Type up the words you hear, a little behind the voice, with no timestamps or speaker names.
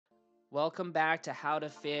Welcome back to How to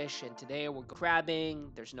Fish, and today we're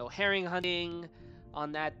crabbing. There's no herring hunting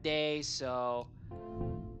on that day, so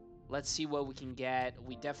let's see what we can get.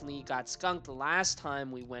 We definitely got skunked the last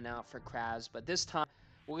time we went out for crabs, but this time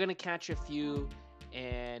we're gonna catch a few,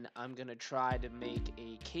 and I'm gonna try to make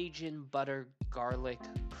a Cajun butter garlic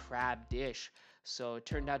crab dish. So it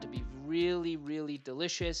turned out to be really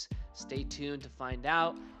delicious. Stay tuned to find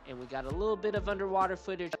out. And we got a little bit of underwater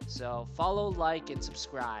footage, so follow, like, and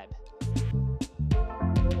subscribe.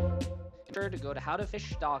 Sure to go to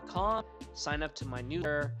howtofish.com, sign up to my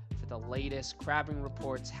newsletter for the latest crabbing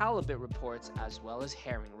reports, halibut reports, as well as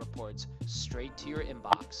herring reports straight to your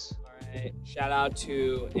inbox. Alright, shout out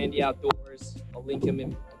to Andy Outdoors. I'll link him in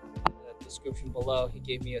the description below. He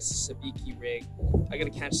gave me a sabiki rig. I gotta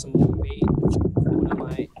catch some more bait for one of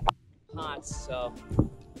my pots, so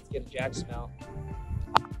let's get a jack smelt.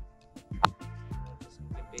 Some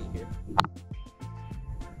good bait here.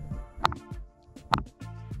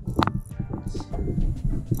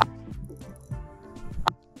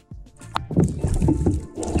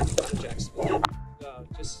 Jack smelt. So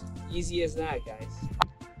just easy as that, guys.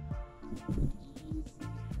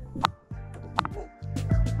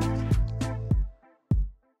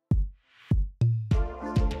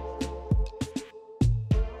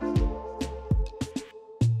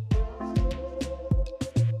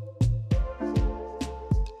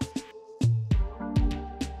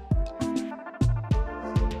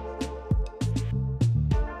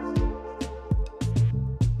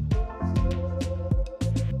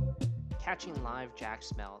 Catching live jack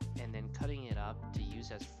smelt and then cutting it up to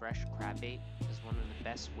use as fresh crab bait is one of the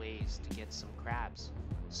best ways to get some crabs.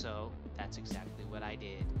 So that's exactly what I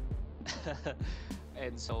did.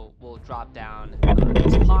 And so we'll drop down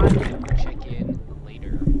this pot and we'll check in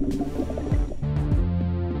later.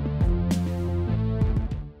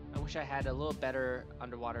 I wish I had a little better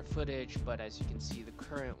underwater footage, but as you can see, the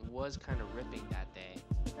current was kind of ripping that day.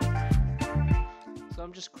 So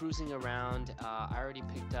I'm just cruising around. I already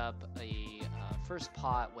picked up a first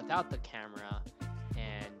pot without the camera,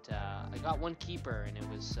 and I got one keeper, and it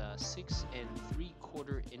was 6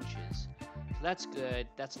 3/4 inches. So that's good.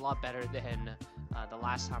 That's a lot better than the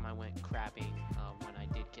last time I went crabbing when I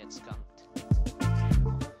did get skunked.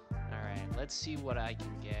 Alright, let's see what I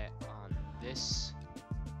can get on this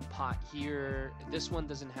pot here. This one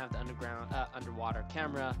doesn't have the underwater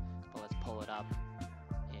camera, but let's pull it up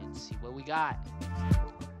and see what we got.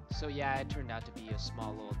 So yeah, it turned out to be a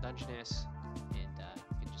small little Dungeness, and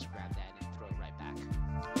you can just grab that and throw it right back.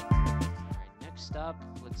 Alright, next up,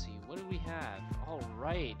 let's see, what do we have?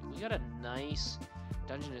 Alright, we got a nice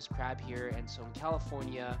Dungeness crab here, and so in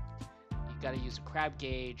California, you gotta use a crab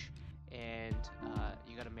gauge, and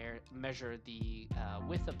you gotta measure the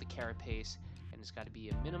width of the carapace, and it's got to be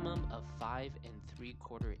a minimum of 5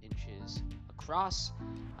 3/4 inches across.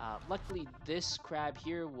 Luckily, this crab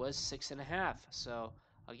here was 6 1/2, so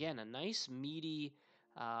again, a nice meaty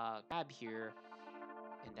crab here,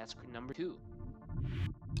 and that's number 2.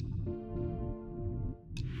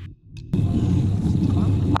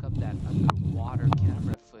 Look up that underwater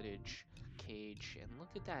camera footage cage, and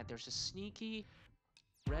look at that. There's a sneaky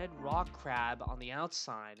red rock crab on the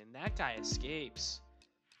outside, and that guy escapes.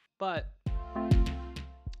 But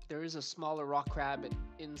there is a smaller rock crab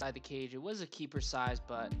inside the cage. It was a keeper size,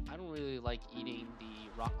 but I don't really like eating the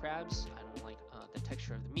rock crabs. I don't like the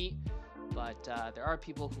texture of the meat, but there are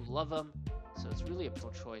people who love them, so it's really a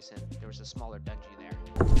personal choice, and there was a smaller Dungie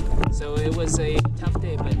there. So it was a tough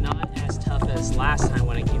day, but not as tough as last time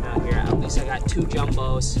when I came out here. At least I got 2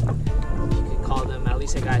 jumbos, you could call them. At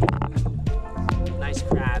least I got 2 nice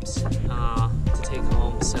crabs to take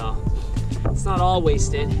home, so it's not all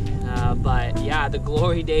wasted. But yeah, the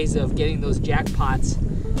glory days of getting those jackpots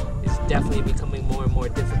is definitely becoming more and more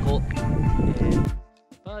difficult.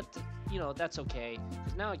 But you know, that's okay,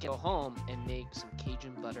 because now I can go home and make some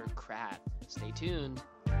Cajun butter crab. Stay tuned.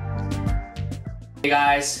 Hey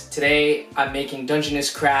guys, today I'm making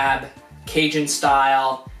Dungeness crab, Cajun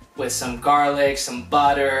style, with some garlic, some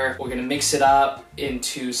butter. We're gonna mix it up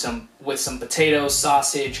with some potatoes,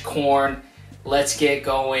 sausage, corn. Let's get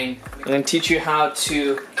going. I'm gonna teach you how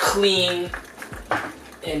to clean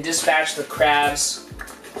and dispatch the crabs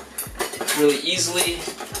really easily.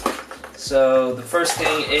 So the first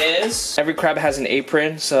thing is, every crab has an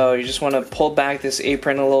apron, so you just wanna pull back this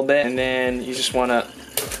apron a little bit, and then you just wanna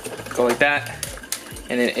go like that,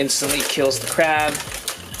 and it instantly kills the crab.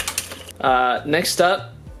 Next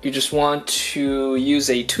up, you just want to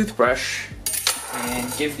use a toothbrush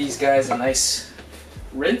and give these guys a nice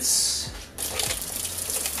rinse.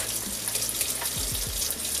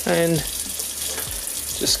 And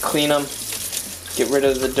just clean them, get rid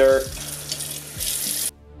of the dirt.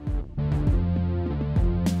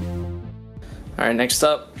 Alright, next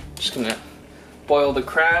up, just gonna boil the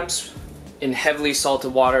crabs in heavily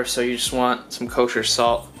salted water, so you just want some kosher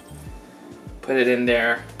salt. Put it in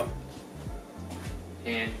there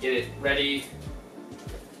and get it ready.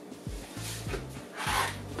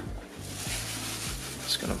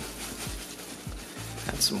 Just gonna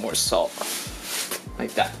add some more salt,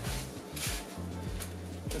 like that.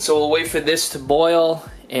 And so we'll wait for this to boil,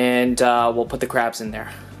 and we'll put the crabs in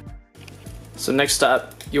there. So next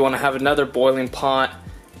up, you want to have another boiling pot,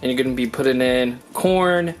 and you're going to be putting in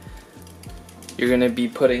corn. You're going to be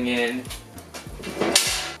putting in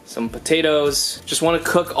some potatoes. Just want to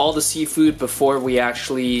cook all the seafood before we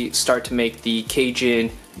actually start to make the Cajun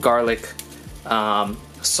garlic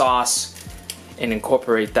sauce and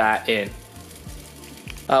incorporate that in.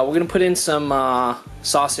 We're going to put in some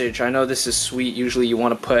sausage. I know this is sweet. Usually you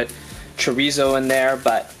want to put chorizo in there,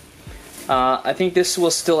 but I think this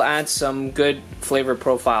will still add some good flavor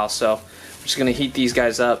profile, so I'm just gonna heat these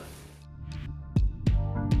guys up.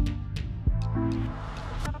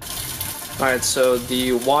 Alright, so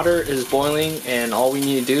the water is boiling, and all we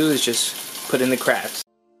need to do is just put in the crabs.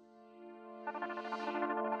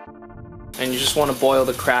 And you just want to boil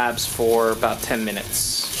the crabs for about 10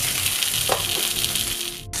 minutes.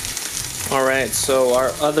 Alright, so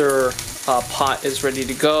our other pot is ready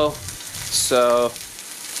to go, so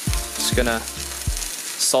just gonna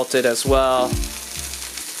salt it as well,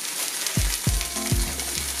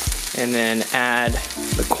 and then add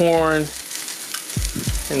the corn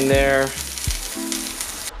in there,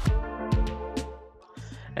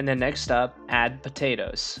 and then next up, add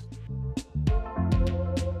potatoes.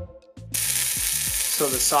 So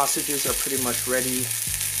the sausages are pretty much ready,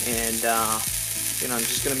 and you know, I'm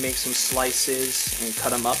just gonna make some slices and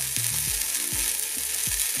cut them up.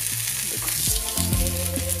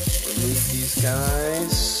 Remove these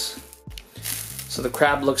guys. So the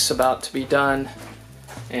crab looks about to be done,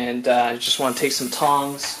 and I just want to take some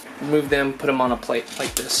tongs, remove them, put them on a plate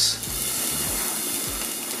like this.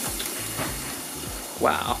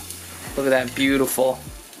 Wow, look at that beautiful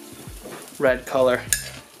red color.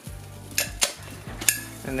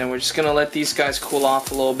 And then we're just gonna let these guys cool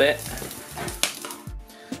off a little bit.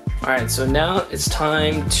 Alright, so now it's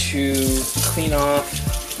time to clean off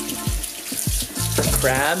the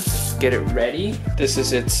crab, get it ready. This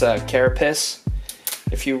is its carapace.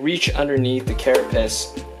 If you reach underneath the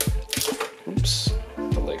carapace, oops,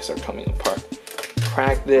 the legs are coming apart.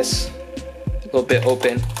 Crack this a little bit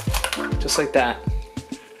open, just like that.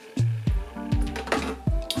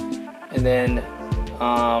 And then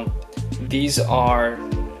these are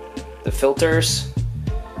the filters.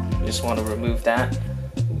 You just want to remove that.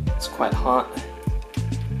 It's quite hot,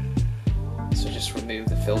 so just remove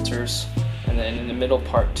the filters. And then in the middle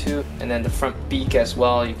part too, and then the front beak as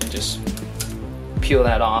well, you can just peel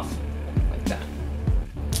that off like that.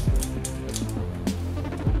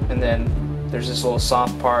 And then there's this little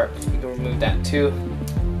soft part, you can remove that too.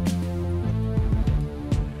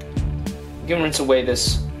 You can rinse away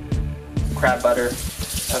this crab butter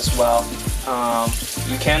as well.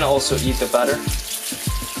 You can also eat the butter,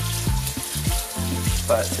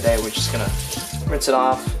 but today we're just gonna rinse it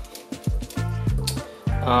off.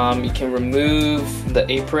 You can remove the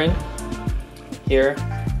apron here,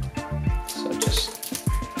 so just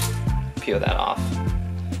peel that off.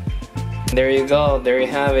 And there you go, there you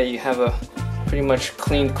have it. You have a pretty much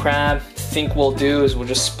clean crab. I think what we'll do is we'll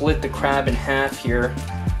just split the crab in half here.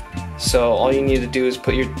 So all you need to do is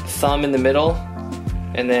put your thumb in the middle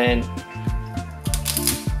and then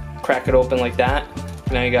crack it open like that.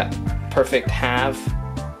 Now you got perfect half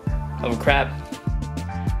of a crab.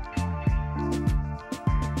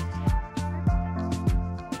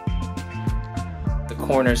 The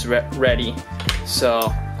corn is ready,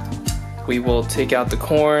 so we will take out the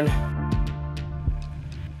corn.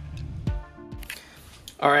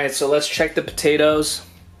 Alright, so let's check the potatoes.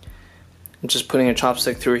 I'm just putting a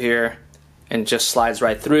chopstick through here and it just slides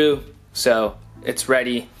right through, so it's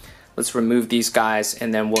ready. Let's remove these guys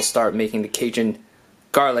and then we'll start making the Cajun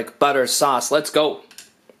garlic butter sauce. Let's go.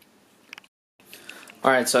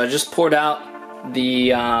 Alright, so I just poured out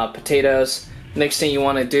the potatoes. Next thing you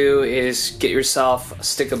want to do is get yourself a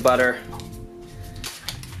stick of butter.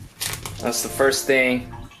 That's the first thing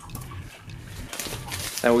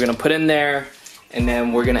that we're going to put in there, and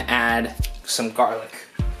then we're going to add some garlic.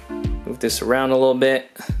 Move this around a little bit.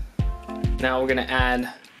 Now we're going to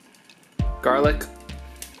add garlic.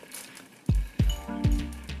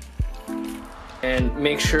 And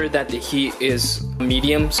make sure that the heat is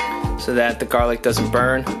medium so that the garlic doesn't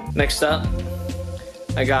burn. Next up,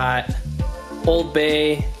 I got Old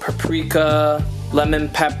Bay, paprika, lemon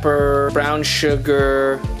pepper, brown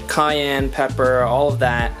sugar, cayenne pepper, all of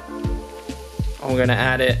that. I'm gonna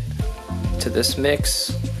add it to this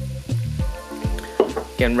mix.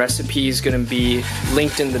 Again, recipe is gonna be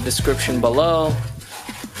linked in the description below.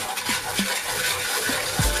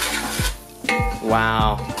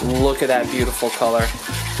 Wow, look at that beautiful color.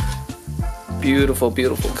 Beautiful,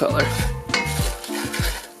 beautiful color.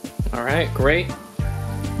 All right, great.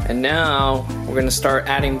 And now we're gonna start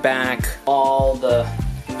adding back all the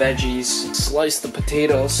veggies. Slice the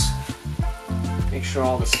potatoes. Make sure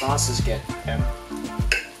all the sauces get them.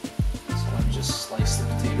 So I'll just slice the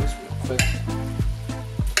potatoes real quick.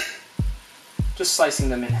 Just slicing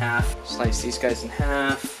them in half. Slice these guys in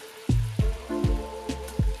half.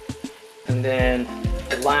 And then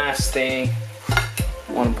the last thing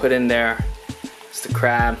I want to put in there is the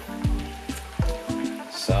crab.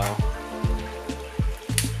 So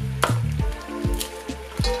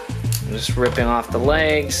I'm just ripping off the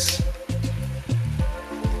legs.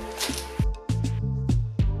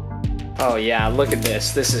 Oh yeah, look at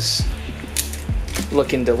this. This is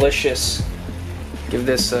looking delicious. Give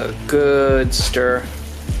this a good stir.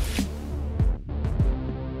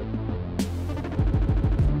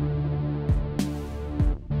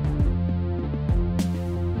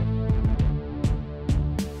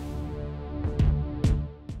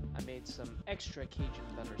 I made some extra Cajun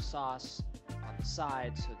butter sauce on the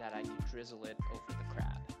side so that I can drizzle it over the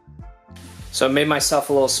crab. So I made myself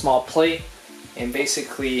a little small plate, and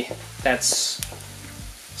basically that's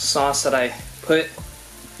sauce that I put.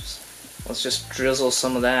 Let's just drizzle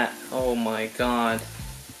some of that. Oh my god.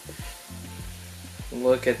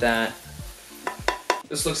 Look at that.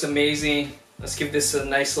 This looks amazing. Let's give this a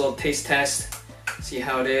nice little taste test. See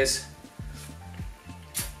how it is.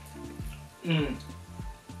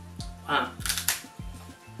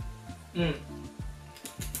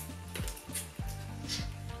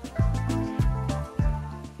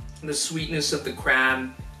 The sweetness of the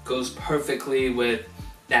crab goes perfectly with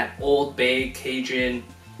that Old Bay Cajun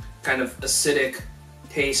kind of acidic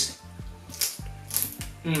taste.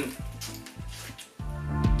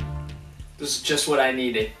 This is just what I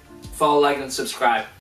needed. Follow, like, and subscribe.